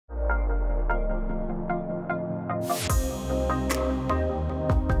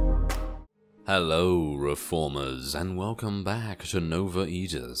Hello, Reformers, and welcome back to Nova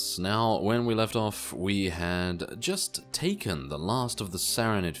Aetas. Now, when we left off, we had just taken the last of the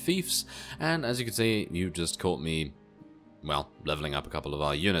Saranid fiefs, and as you can see, you just caught me, well, leveling up a couple of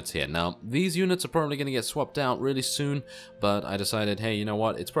our units here. Now, these units are probably going to get swapped out really soon, but I decided, hey, you know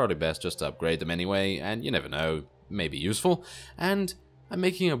what, it's probably best just to upgrade them anyway, and you never know, may be useful, and I'm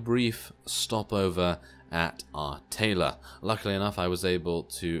making a brief stopover at our tailor. Luckily enough, I was able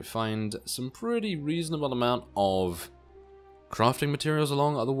to find some pretty reasonable amount of crafting materials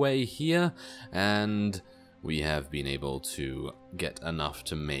along the way here, and we have been able to get enough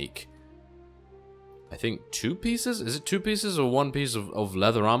to make, I think, 2 pieces? Is it 2 pieces or 1 piece of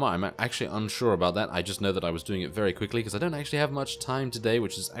leather armor? I'm actually unsure about that. I just know that I was doing it very quickly because I don't actually have much time today,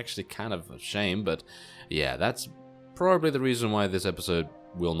 which is actually kind of a shame, but yeah, that's probably the reason why this episode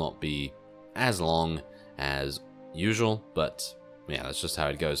will not be as long as usual, but yeah, that's just how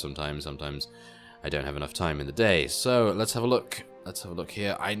it goes sometimes. Sometimes I don't have enough time in the day. So let's have a look. Let's have a look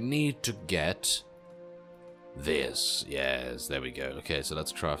here. I need to get this. Yes, there we go. Okay, so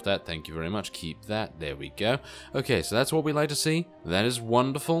let's craft that. Thank you very much. Keep that. There we go. Okay, so that's what we like to see. That is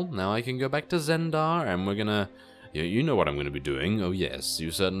wonderful. Now I can go back to Zendar, and we're gonna... You know what I'm gonna be doing. Oh yes,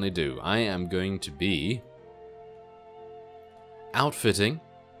 you certainly do. I am going to be outfitting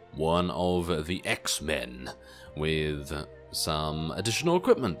one of the X-Men with some additional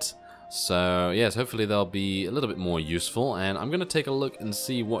equipment. So yes, hopefully they'll be a little bit more useful, and I'm going to take a look and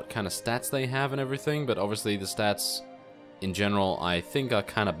see what kind of stats they have and everything, but obviously the stats in general I think are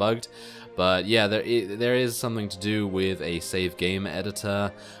kind of bugged. But yeah, there is something to do with a save game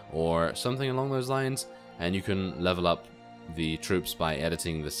editor or something along those lines, and you can level up the troops by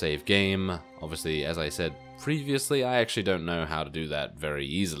editing the save game. Obviously, as I said previously, I actually don't know how to do that very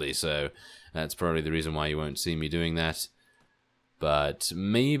easily, so that's probably the reason why you won't see me doing that. But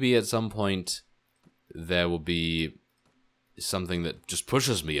maybe at some point there will be something that just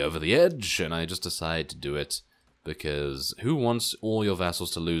pushes me over the edge, and I just decide to do it, because who wants all your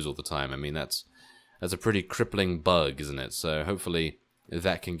vassals to lose all the time? I mean, that's a pretty crippling bug, isn't it? So hopefully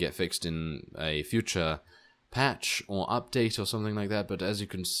that can get fixed in a future patch or update or something like that. But as you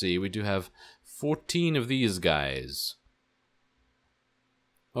can see, we do have 14 of these guys.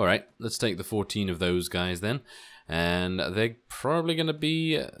 Alright, let's take the 14 of those guys then. And they're probably going to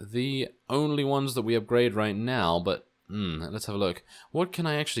be the only ones that we upgrade right now, but let's have a look. What can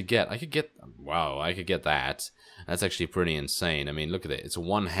I actually get? I could get... Wow, I could get that. That's actually pretty insane. I mean, look at it. It's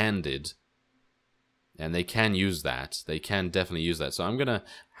one-handed. And they can use that. They can definitely use that. So I'm going to...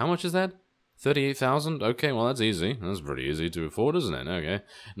 How much is that? 38,000? Okay, well that's easy. That's pretty easy to afford, isn't it? Okay,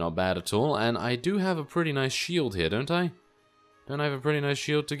 not bad at all. And I do have a pretty nice shield here, don't I? Don't I have a pretty nice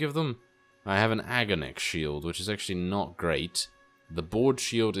shield to give them? I have an Agonic shield, which is actually not great. The board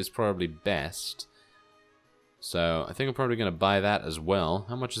shield is probably best. So I think I'm probably going to buy that as well.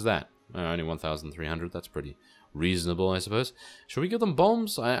 How much is that? Oh, only 1,300. That's pretty reasonable, I suppose. Should we give them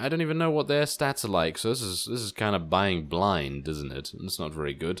bombs? I don't even know what their stats are like, so this is kind of buying blind, isn't it? It's not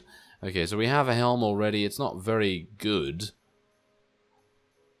very good. Okay, so we have a helm already. It's not very good.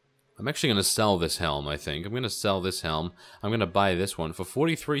 I'm actually going to sell this helm, I think. I'm going to sell this helm. I'm going to buy this one for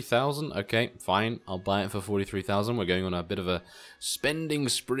 43,000. Okay, fine. I'll buy it for 43,000. We're going on a bit of a spending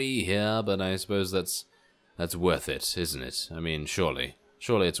spree here, but I suppose that's worth it, isn't it? I mean, surely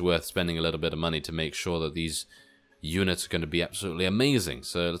it's worth spending a little bit of money to make sure that these units are going to be absolutely amazing.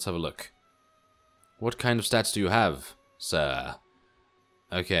 So let's have a look. What kind of stats do you have, sir?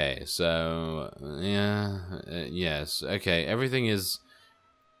 Okay, so, yeah, yes, okay, everything is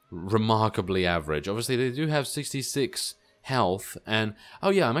remarkably average. Obviously, they do have 66 health, and, oh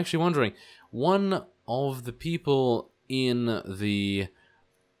yeah, I'm actually wondering, one of the people in the,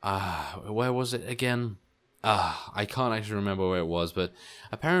 where was it again? I can't actually remember where it was, but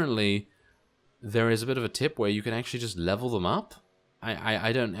apparently there is a bit of a tip where you can actually just level them up.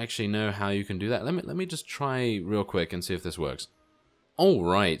 I don't actually know how you can do that. Let me just try real quick and see if this works.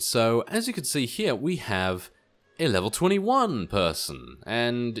 Alright, so as you can see here, we have a level 21 person,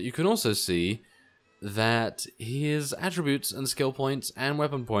 and you can also see that his attributes and skill points and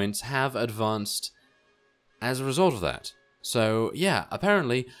weapon points have advanced as a result of that. So yeah,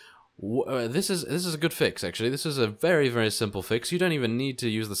 apparently this is a good fix, actually. This is a very, very simple fix. You don't even need to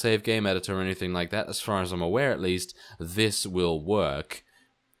use the save game editor or anything like that. As far as I'm aware, at least, this will work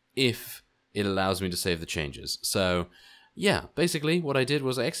if it allows me to save the changes. So yeah, basically what I did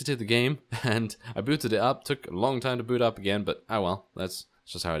was I exited the game and I booted it up. Took a long time to boot up again, but oh well, that's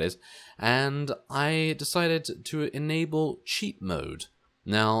just how it is. And I decided to enable cheat mode.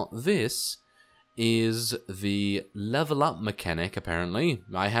 Now this is the level up mechanic, apparently.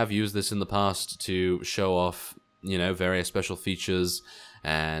 I have used this in the past to show off, you know, various special features,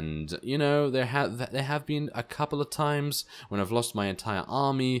 and, you know, there have been a couple of times when I've lost my entire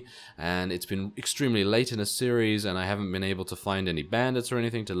army, and it's been extremely late in a series, and I haven't been able to find any bandits or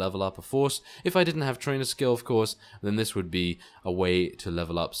anything to level up a force. If I didn't have trainer skill, of course, then this would be a way to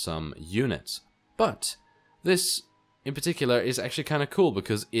level up some units. But this in particular is actually kind of cool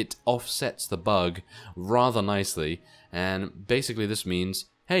because it offsets the bug rather nicely, and basically this means,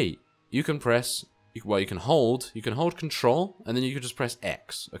 hey, you can press, well, you can hold control, and then you can just press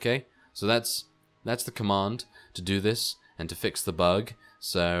X, okay? So that's the command to do this and to fix the bug.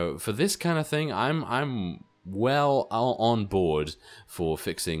 So for this kind of thing, I'm well on board for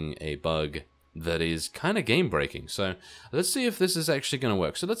fixing a bug that is kind of game breaking. So let's see if this is actually going to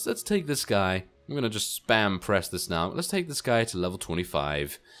work. So let's take this guy. I'm going to just spam press this now. Let's take this guy to level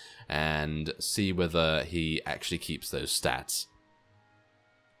 25 and see whether he actually keeps those stats.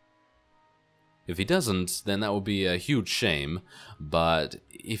 If he doesn't, then that will be a huge shame, but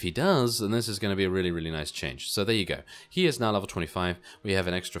if he does, then this is going to be a really, really nice change. So there you go. He is now level 25. We have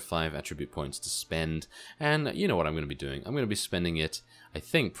an extra 5 attribute points to spend, and you know what I'm going to be doing. I'm going to be spending it, I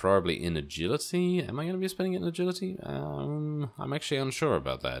think, probably in agility. Am I going to be spending it in agility? I'm actually unsure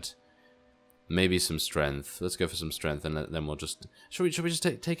about that. Maybe some strength. Let's go for some strength, and then we'll just... Should we just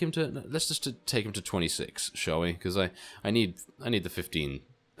take him to... Let's just take him to 26, shall we? Because I need the 15...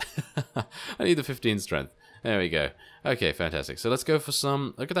 I need the 15 strength. There we go. Okay, fantastic. So let's go for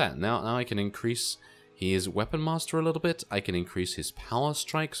some... Look at that. Now I can increase his weapon master a little bit. I can increase his power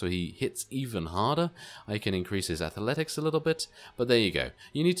strike so he hits even harder. I can increase his athletics a little bit. But there you go.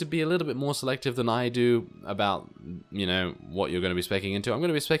 You need to be a little bit more selective than I do about, you know, what you're going to be speccing into. I'm going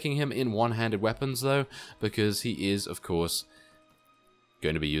to be speccing him in one-handed weapons, though, because he is, of course,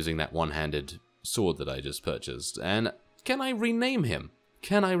 going to be using that one-handed sword that I just purchased. And can I rename him?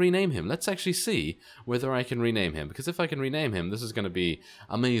 Can I rename him? Let's actually see whether I can rename him, because if I can rename him, this is going to be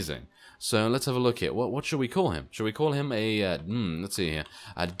amazing. So let's have a look here. What should we call him? Should we call him a, let's see here,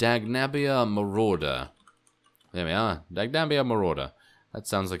 a Dagnabia Marauder? There we are, Dagnabia Marauder. That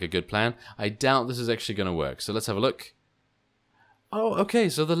sounds like a good plan. I doubt this is actually going to work, so let's have a look. Oh, okay,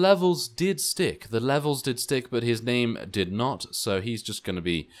 so the levels did stick. The levels did stick, but his name did not, so he's just going to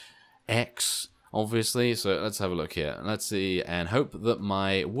be X, obviously. So let's have a look here. Let's see, and hope that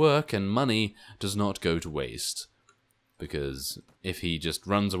my work and money does not go to waste. Because if he just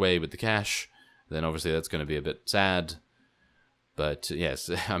runs away with the cash, then obviously that's going to be a bit sad. But yes,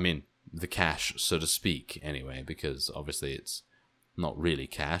 I mean, the cash, so to speak, anyway, because obviously it's not really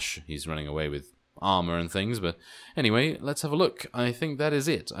cash. He's running away with armor and things, but anyway, let's have a look. I think that is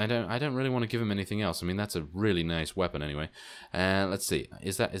it. I don't really want to give him anything else. I mean, that's a really nice weapon anyway. Let's see.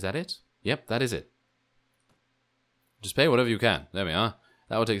 Is that it? Yep, that is it. Just pay whatever you can. There we are.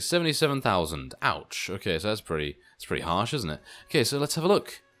 That will take 77,000. Ouch. Okay, so that's pretty harsh, isn't it? Okay, so let's have a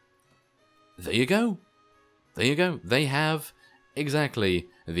look. There you go. There you go. They have exactly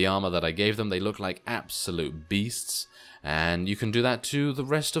the armor that I gave them. They look like absolute beasts. And you can do that to the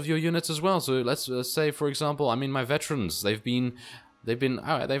rest of your units as well. So let's say, for example, I mean, my veterans, they've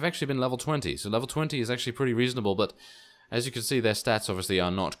actually been level 20. So level 20 is actually pretty reasonable, but as you can see, their stats obviously are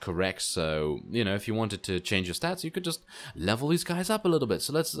not correct, so, you know, if you wanted to change your stats, you could just level these guys up a little bit.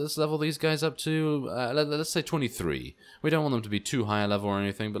 So let's level these guys up to, let's say 23. We don't want them to be too high a level or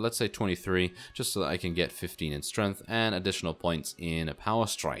anything, but let's say 23, just so that I can get 15 in strength and additional points in a power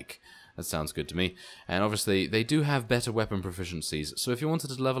strike. That sounds good to me. And obviously, they do have better weapon proficiencies, so if you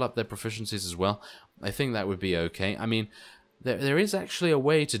wanted to level up their proficiencies as well, I think that would be okay. I mean, there is actually a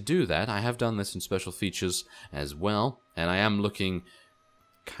way to do that. I have done this in special features as well, and I am looking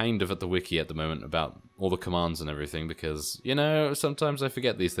kind of at the wiki at the moment about all the commands and everything, because, you know, sometimes I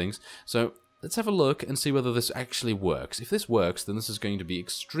forget these things. So let's have a look and see whether this actually works. If this works, then this is going to be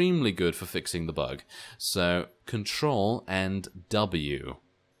extremely good for fixing the bug. So Control and W.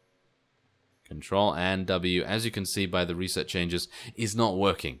 Control and W, as you can see by the reset changes, is not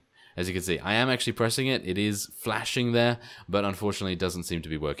working. As you can see, I am actually pressing it. It is flashing there, but unfortunately it doesn't seem to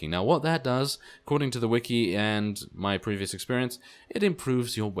be working. Now, what that does, according to the wiki and my previous experience, it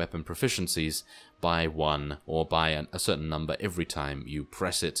improves your weapon proficiencies by 1 or by a certain number every time you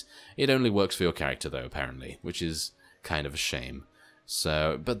press it. It only works for your character, though, apparently, which is kind of a shame.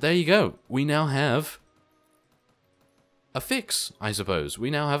 So, but there you go. We now have a fix, I suppose. We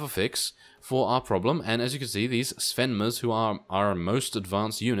now have a fix for our problem, and as you can see, these Svenmas, who are our most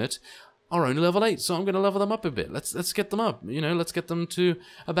advanced unit, are only level 8, so I'm going to level them up a bit. Let's get them up, you know, let's get them to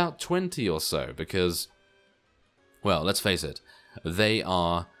about 20 or so, because, well, let's face it, they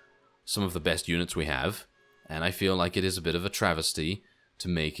are some of the best units we have, and I feel like it is a bit of a travesty to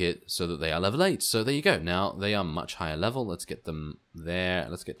make it so that they are level 8. So there you go. Now they are much higher level. Let's get them there.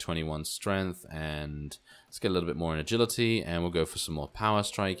 Let's get 21 strength, and let's get a little bit more in agility, and we'll go for some more power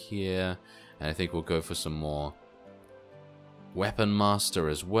strike here, and I think we'll go for some more weapon master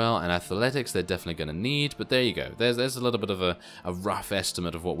as well, and athletics they're definitely going to need, but there you go. There's a little bit of a rough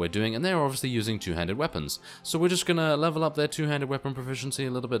estimate of what we're doing, and they're obviously using two-handed weapons. So we're just going to level up their two-handed weapon proficiency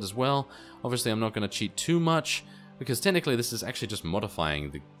a little bit as well. Obviously I'm not going to cheat too much, because technically this is actually just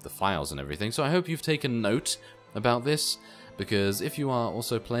modifying the files and everything. So I hope you've taken note about this, because if you are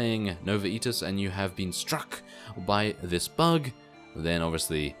also playing Nova Aetas and you have been struck by this bug, then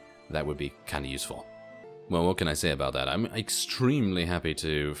obviously that would be kind of useful. Well, what can I say about that? I'm extremely happy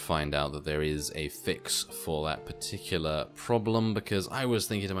to find out that there is a fix for that particular problem, because I was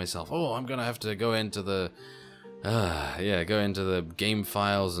thinking to myself, oh, I'm gonna have to go into the go into the game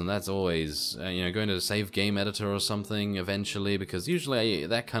files, and that's always, you know, go into the save game editor or something eventually, because usually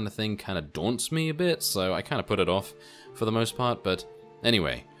that kind of thing kind of daunts me a bit, so I kind of put it off for the most part. But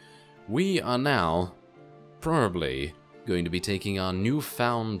anyway, we are now probably going to be taking our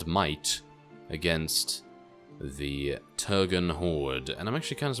newfound might against the Turgan Horde, and I'm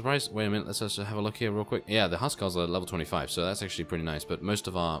actually kind of surprised. Wait a minute, let's just have a look here real quick. Yeah, the Huskars are level 25, so that's actually pretty nice, but most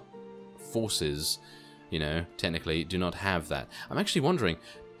of our forces, you know, technically do not have that. I'm actually wondering,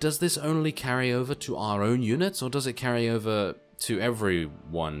 does this only carry over to our own units, or does it carry over to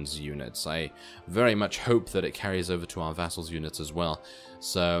everyone's units? I very much hope that it carries over to our vassals' units as well.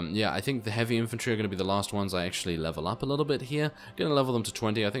 So yeah, I think the heavy infantry are going to be the last ones I actually level up a little bit here. I'm going to level them to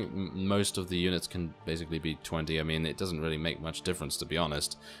 20. I think most of the units can basically be 20. I mean, it doesn't really make much difference, to be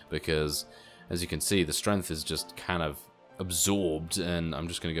honest, because as you can see, the strength is just kind of absorbed, and I'm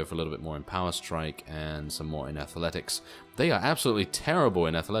just going to go for a little bit more in power strike and some more in athletics. They are absolutely terrible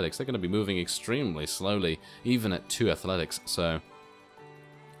in athletics. They're going to be moving extremely slowly, even at 2 athletics, so,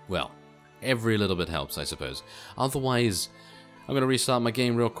 well, every little bit helps, I suppose. Otherwise, I'm going to restart my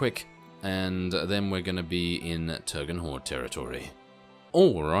game real quick, and then we're going to be in Turgan Horde territory.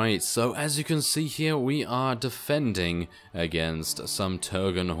 Alright, so as you can see here, we are defending against some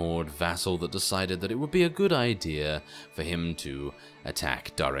Turgan Horde vassal that decided that it would be a good idea for him to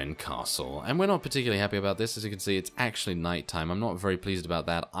attack Durren Castle. And we're not particularly happy about this. As you can see, it's actually nighttime. I'm not very pleased about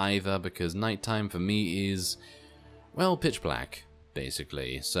that either, because nighttime for me is, well, pitch black,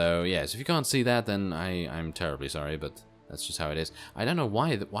 basically. So yes, if you can't see that, then I'm terribly sorry, but that's just how it is. I don't know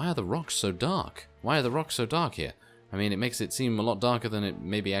why are the rocks so dark? Why are the rocks so dark here? I mean, it makes it seem a lot darker than it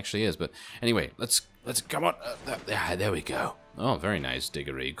maybe actually is, but anyway, let's come on. There we go. Oh, very nice,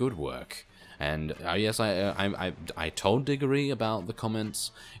 Diggory. Good work. And yes, I told Diggory about the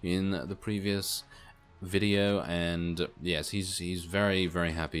comments in the previous video, and yes, he's very,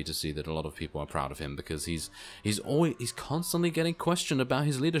 very happy to see that a lot of people are proud of him, because he's constantly getting questioned about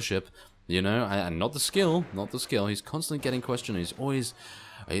his leadership, you know, and not the skill. He's constantly getting questioned. He's always,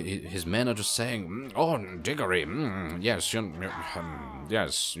 his men are just saying, "Oh, Diggory, yes,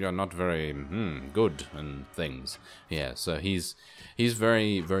 you're not very good," and things. Yeah, so he's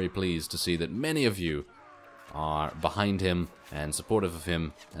very, very pleased to see that many of you are behind him and supportive of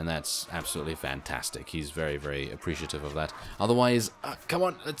him, and that's absolutely fantastic. He's very, very appreciative of that. Otherwise, come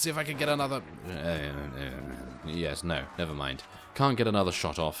on, let's see if I can get another... yes, no, never mind. Can't get another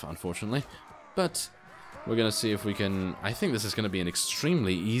shot off, unfortunately, but we're going to see if we can... I think this is going to be an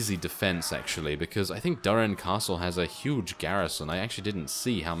extremely easy defense, actually, because I think Durren Castle has a huge garrison. I actually didn't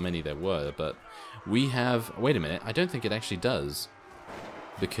see how many there were, but we have... Wait a minute, I don't think it actually does.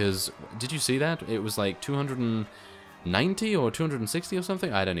 Because, did you see that? It was like 290 or 260 or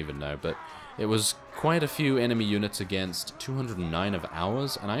something? I don't even know, but it was quite a few enemy units against 209 of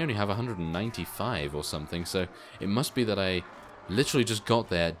ours, and I only have 195 or something, so it must be that I literally just got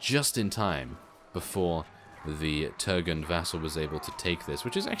there just in time before the Turgan vassal was able to take this,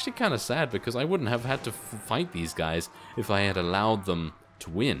 which is actually kind of sad, because I wouldn't have had to fight these guys if I had allowed them to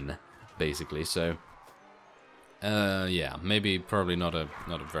win, basically, so... yeah, probably not a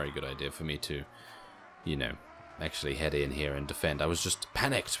very good idea for me to, you know, actually head in here and defend. I was just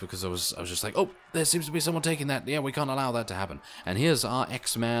panicked because I was just like, oh, there seems to be someone taking that. Yeah, we can't allow that to happen. And here's our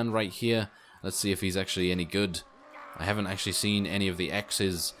X-Man right here. Let's see if he's actually any good. I haven't actually seen any of the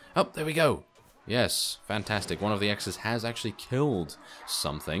X's. Oh, there we go. Yes, fantastic. One of the X's has actually killed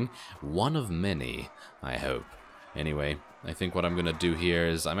something. One of many, I hope. Anyway, I think what I'm going to do here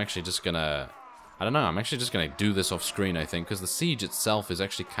is I'm actually just going to... I don't know, I'm actually just going to do this off screen, I think, because the siege itself is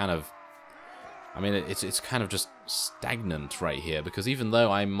actually kind of... I mean, it's kind of just stagnant right here, because even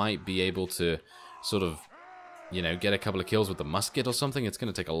though I might be able to sort of you know, get a couple of kills with the musket or something. It's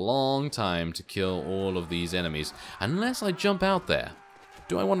going to take a long time to kill all of these enemies. Unless I jump out there.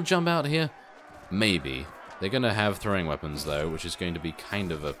 Do I want to jump out here? Maybe. They're going to have throwing weapons, though, which is going to be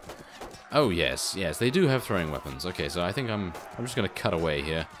kind of a... Oh, yes, yes, they do have throwing weapons. Okay, so I think I'm just going to cut away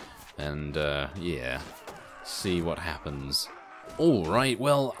here. And, yeah, see what happens. Alright,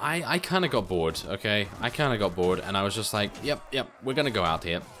 well, I kind of got bored, okay? I kind of got bored, and I was just like, yep, we're going to go out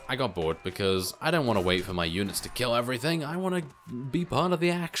here. I got bored because I don't want to wait for my units to kill everything. I want to be part of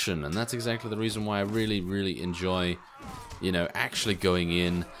the action, and that's exactly the reason why I really, really enjoy, you know, actually going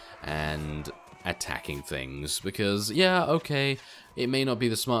in and attacking things. Because, yeah, okay, it may not be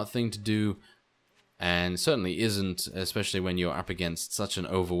the smart thing to do, and certainly isn't, especially when you're up against such an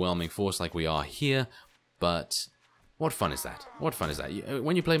overwhelming force like we are here, but... what fun is that? What fun is that?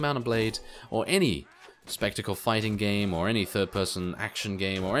 When you play Mount & Blade, or any spectacle fighting game, or any third-person action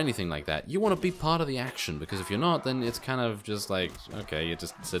game, or anything like that, you want to be part of the action, because if you're not, then it's kind of just like, okay, you're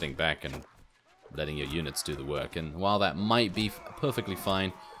just sitting back and letting your units do the work. And while that might be perfectly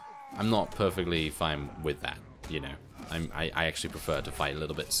fine, I'm not perfectly fine with that, you know. I actually prefer to fight a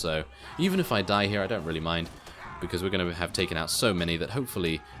little bit, so even if I die here, I don't really mind. Because we're going to have taken out so many that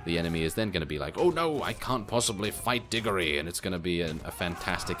hopefully the enemy is then going to be like, oh no, I can't possibly fight Diggory, and it's going to be a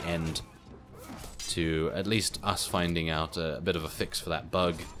fantastic end to at least us finding out a bit of a fix for that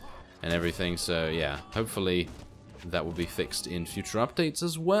bug and everything. So yeah, hopefully that will be fixed in future updates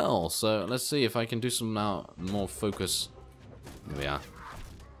as well. So let's see if I can do some more focus. There we are.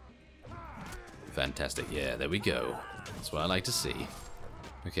 Fantastic, yeah, there we go. That's what I like to see.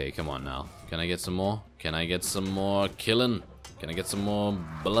 Okay, come on now. Can I get some more? Can I get some more killing? Can I get some more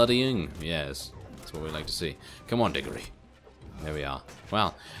bloodying? Yes, that's what we like to see. Come on, Diggory. There we are.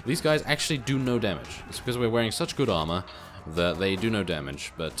 Wow, these guys actually do no damage. It's because we're wearing such good armor that they do no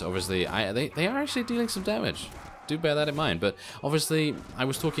damage. But obviously, they are actually dealing some damage. Do bear that in mind. But obviously, I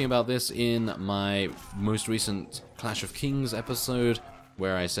was talking about this in my most recent Clash of Kings episode,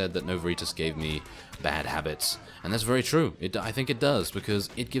 where I said that Novaritas gave me bad habits. And that's very true. I think it does, because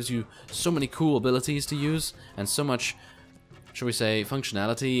it gives you so many cool abilities to use, and so much, shall we say,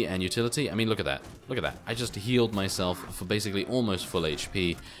 functionality and utility. I mean, look at that. Look at that. I just healed myself for basically almost full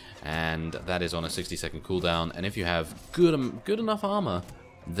HP, and that is on a 60-second cooldown. And if you have good enough armor,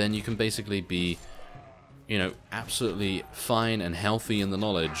 then you can basically be, you know, absolutely fine and healthy in the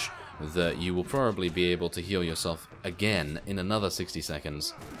knowledge that you will probably be able to heal yourself again in another 60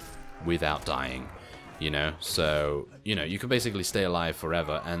 seconds without dying, you know. So, you know, you can basically stay alive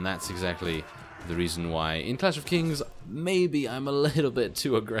forever, and that's exactly the reason why in Clash of Kings maybe I'm a little bit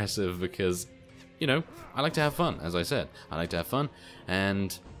too aggressive, because, you know, I like to have fun. As I said, I like to have fun,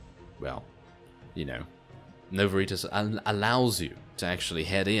 and, well, you know, Novaritas allows you to actually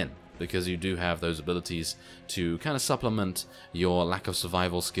head in, because you do have those abilities to kind of supplement your lack of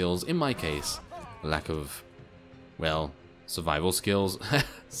survival skills. In my case, lack of, well, survival skills.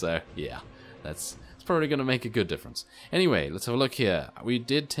 So, yeah, it's probably going to make a good difference. Anyway, let's have a look here. We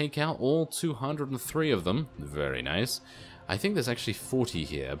did take out all 203 of them. Very nice. I think there's actually 40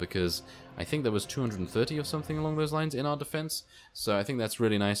 here, because I think there was 230 or something along those lines in our defense. So I think that's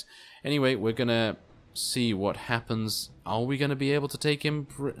really nice. Anyway, we're going to see what happens. Are we going to be able to take him?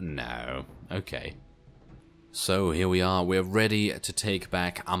 No. Okay. So here we are. We're ready to take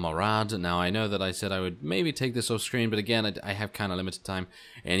back Amarad. Now I know that I said I would maybe take this off screen, but again I have kind of limited time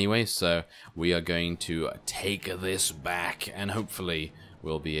anyway, so we are going to take this back, and hopefully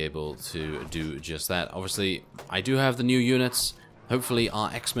we'll be able to do just that. Obviously, I do have the new units. Hopefully our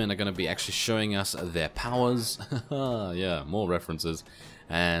X-Men are going to be actually showing us their powers. Yeah, more references.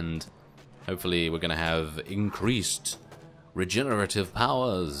 And hopefully we're going to have increased regenerative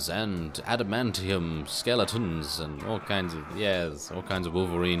powers and adamantium skeletons and all kinds of, yes, all kinds of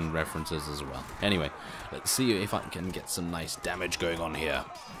Wolverine references as well. Anyway, let's see if I can get some nice damage going on here.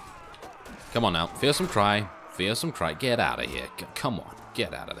 Come on now, fearsome cry, get out of here. Come on,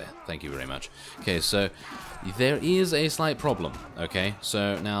 get out of there. Thank you very much. Okay, so there is a slight problem, okay?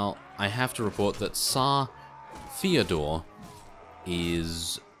 So now I have to report that Tsar Theodore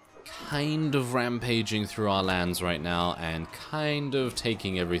is kind of rampaging through our lands right now and kind of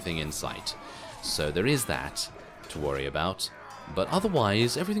taking everything in sight. So there is that to worry about. But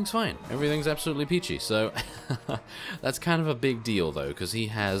otherwise, everything's fine. Everything's absolutely peachy. So that's kind of a big deal, though, because he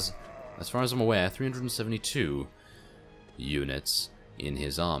has, as far as I'm aware, 372 units in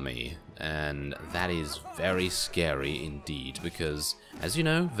his army. And that is very scary indeed, because, as you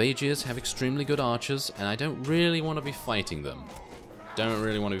know, Vagirs have extremely good archers, and I don't really want to be fighting them. don't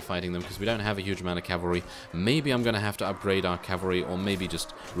really want to be fighting them because we don't have a huge amount of cavalry. Maybe I'm going to have to upgrade our cavalry, or maybe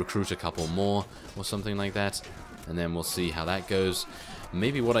just recruit a couple more or something like that. And then we'll see how that goes.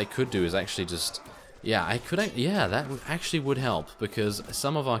 Maybe what I could do is actually just... Yeah, that actually would help, because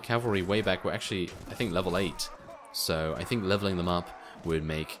some of our cavalry way back were actually, I think, level 8. So I think leveling them up would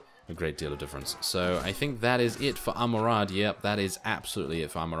make a great deal of difference. So I think that is it for Amurad. Yep, that is absolutely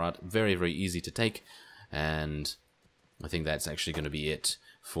it for Amurad. Very, very easy to take. And I think that's actually going to be it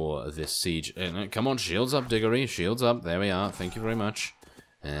for this siege. Come on, shields up, Diggory. Shields up. There we are. Thank you very much.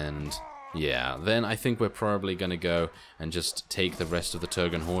 And... yeah, then I think we're probably going to go and just take the rest of the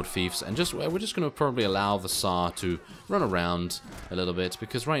Turgan Horde fiefs, and we're just going to probably allow the Tsar to run around a little bit,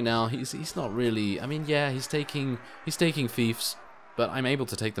 because right now he's not really, I mean, yeah, he's taking fiefs, but I'm able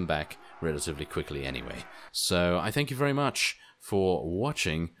to take them back relatively quickly anyway. So I thank you very much for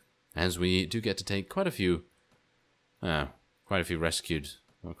watching, as we do get to take quite a few rescued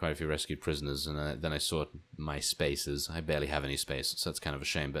prisoners, and then I sort my spaces. I barely have any space, so that's kind of a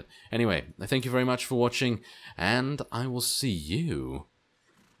shame. But anyway, I thank you very much for watching, and I will see you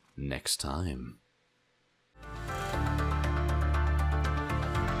next time.